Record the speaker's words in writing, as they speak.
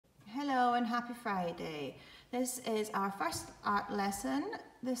everyone, happy Friday. This is our first art lesson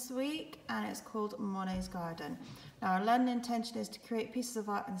this week and it's called Monet's Garden. Now our learning intention is to create pieces of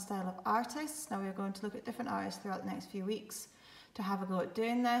art in the style of artists. Now we're going to look at different artists throughout the next few weeks to have a go at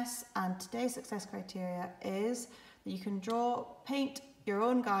doing this, and today's success criteria is that you can paint your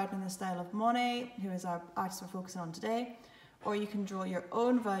own garden in the style of Monet, who is our artist we're focusing on today, or you can draw your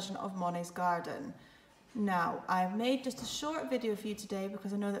own version of Monet's garden. Now, I've made just a short video for you today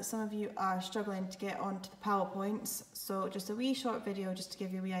because I know that some of you are struggling to get onto the PowerPoints, so just a wee short video just to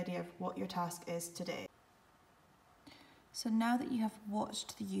give you a wee idea of what your task is today. So now that you have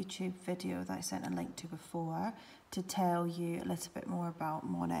watched the YouTube video that I sent a link to before to tell you a little bit more about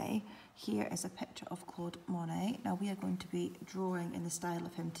Monet, here is a picture of Claude Monet. Now we are going to be drawing in the style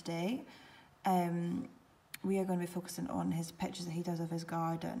of him today. We are going to be focusing on his pictures that he does of his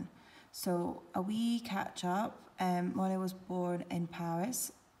garden. So a wee catch up, Monet was born in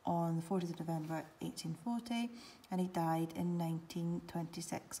Paris on the 40th of November 1840 and he died in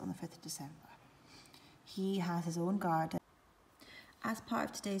 1926 on the 5th of December. He has his own garden. As part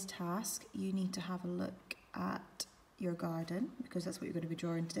of today's task, you need to have a look at your garden because that's what you're going to be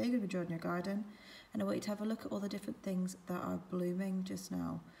drawing today. You're going to be drawing your garden, and I want you to have a look at all the different things that are blooming just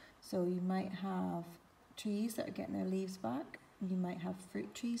now. So you might have trees that are getting their leaves back. You might have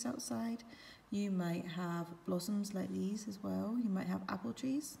fruit trees outside. You might have blossoms like these as well. You might have apple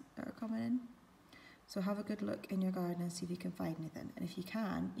trees that are coming in. So have a good look in your garden and see if you can find anything. And if you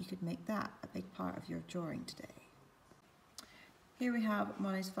can, you could make that a big part of your drawing today. Here we have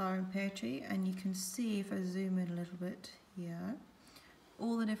Monet's flowering pear tree, and you can see, if I zoom in a little bit here,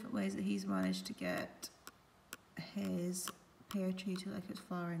 all the different ways that he's managed to get his pear tree to look like it's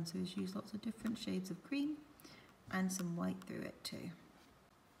flowering. So he's used lots of different shades of green and some white through it too.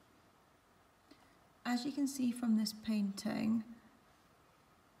 As you can see from this painting,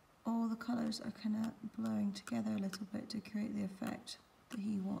 all the colours are kind of blurring together a little bit to create the effect that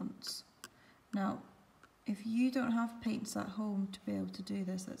he wants. Now, if you don't have paints at home to be able to do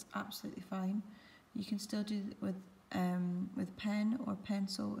this, that's absolutely fine. You can still do it with pen or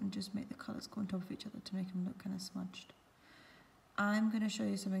pencil and just make the colours go on top of each other to make them look kind of smudged. I'm going to show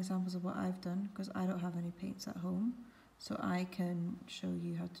you some examples of what I've done because I don't have any paints at home, so I can show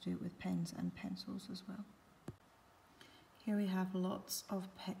you how to do it with pens and pencils as well. Here we have lots of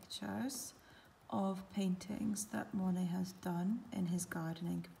pictures of paintings that Monet has done in his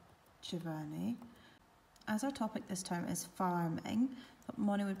gardening journey. As our topic this time is farming, but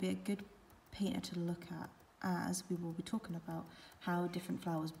Monet would be a good painter to look at, as we will be talking about how different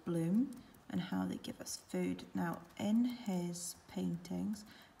flowers bloom and how they give us food. Now, in his paintings,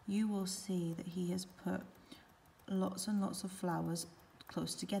 you will see that he has put lots and lots of flowers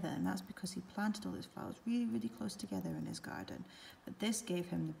close together, and that's because he planted all those flowers really, really close together in his garden. But this gave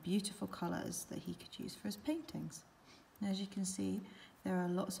him the beautiful colours that he could use for his paintings. And as you can see, there are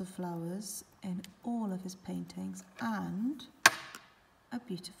lots of flowers in all of his paintings and a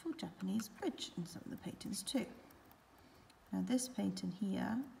beautiful Japanese bridge in some of the paintings too. Now this painting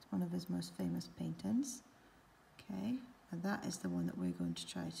here is one of his most famous paintings. Okay, and that is the one that we're going to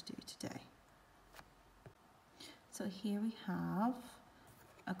try to do today. So here we have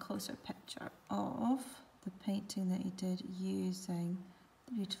a closer picture of the painting that he did using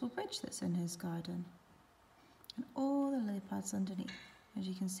the beautiful bridge that's in his garden. And all the lily pads underneath. As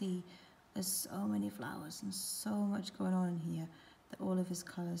you can see, there's so many flowers and so much going on in here that all of his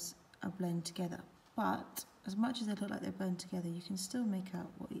colours are blended together. But as much as they look like they're blended together, you can still make out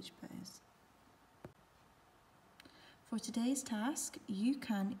what each bit is. For today's task, you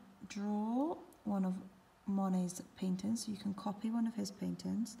can draw one of Monet's paintings. So you can copy one of his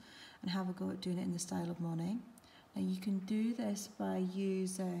paintings and have a go at doing it in the style of Monet. Now you can do this by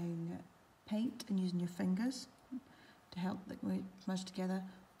using paint and using your fingers to help the smudge together,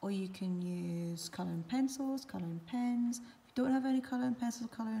 or you can use colouring pencils, colouring pens. If you don't have any colouring pencils,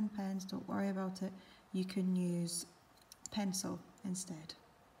 colouring pens, don't worry about it. You can use pencil instead.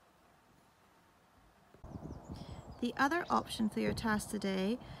 The other option for your task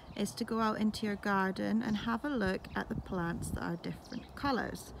today is to go out into your garden and have a look at the plants that are different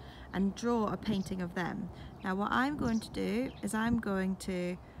colours and draw a painting of them. Now what I'm going to do is I'm going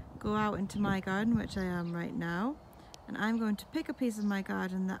to go out into my garden, which I am right now, and I'm going to pick a piece of my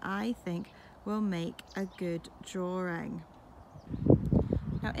garden that I think will make a good drawing.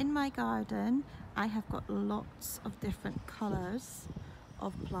 Now in my garden I have got lots of different colours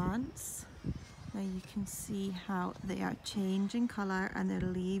of plants. Now you can see how they are changing colour and their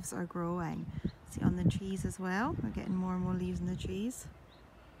leaves are growing. See on the trees as well, we're getting more and more leaves in the trees.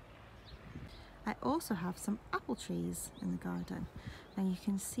 I also have some apple trees in the garden. And you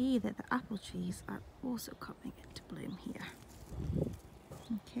can see that the apple trees are also coming into bloom here.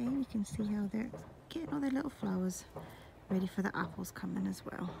 Okay, you can see how they're getting all their little flowers ready for the apples coming as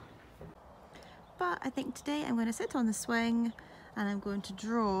well. But I think today I'm going to sit on the swing and I'm going to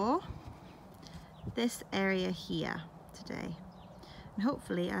draw this area here today. And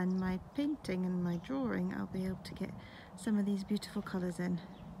hopefully in my painting and my drawing I'll be able to get some of these beautiful colours in.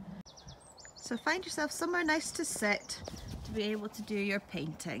 So find yourself somewhere nice to sit to be able to do your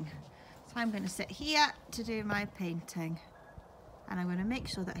painting. So I'm going to sit here to do my painting. And I'm going to make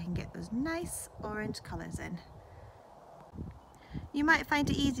sure that I can get those nice orange colours in. You might find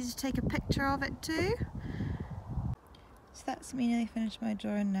it easy to take a picture of it too. So that's me nearly finished my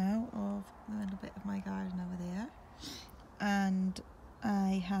drawing now of a little bit of my garden over there. And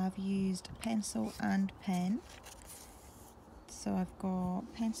I have used pencil and pen. So I've got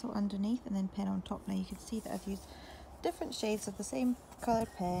pencil underneath and then pen on top. Now you can see that I've used different shades of the same coloured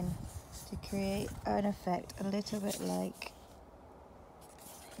pen to create an effect a little bit like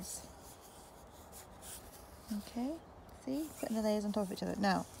this. Okay, see, putting the layers on top of each other.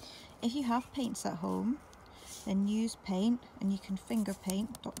 Now, if you have paints at home, then use paint and you can finger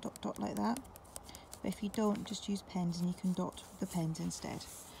paint, dot, dot, dot like that. But if you don't, just use pens and you can dot with the pens instead.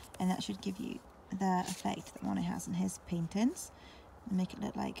 And that should give you the effect that Monet has in his paintings and make it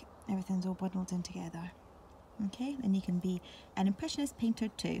look like everything's all bundled in together. Okay, then you can be an impressionist painter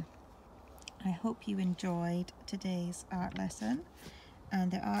too. I hope you enjoyed today's art lesson, and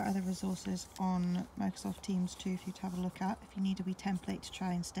there are other resources on Microsoft Teams too for you to have a look at if you need a wee template to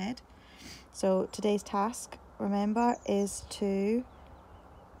try instead. So today's task, remember, is to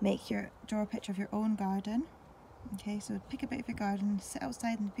draw a picture of your own garden. Okay, so pick a bit of your garden, sit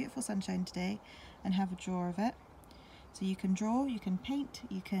outside in the beautiful sunshine today and have a draw of it. So you can draw, you can paint,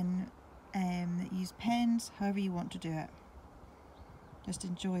 you can use pens, however you want to do it. Just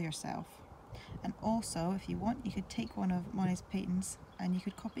enjoy yourself. And also, if you want, you could take one of Monet's paintings and you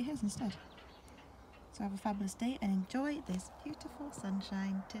could copy his instead. So have a fabulous day and enjoy this beautiful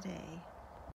sunshine today.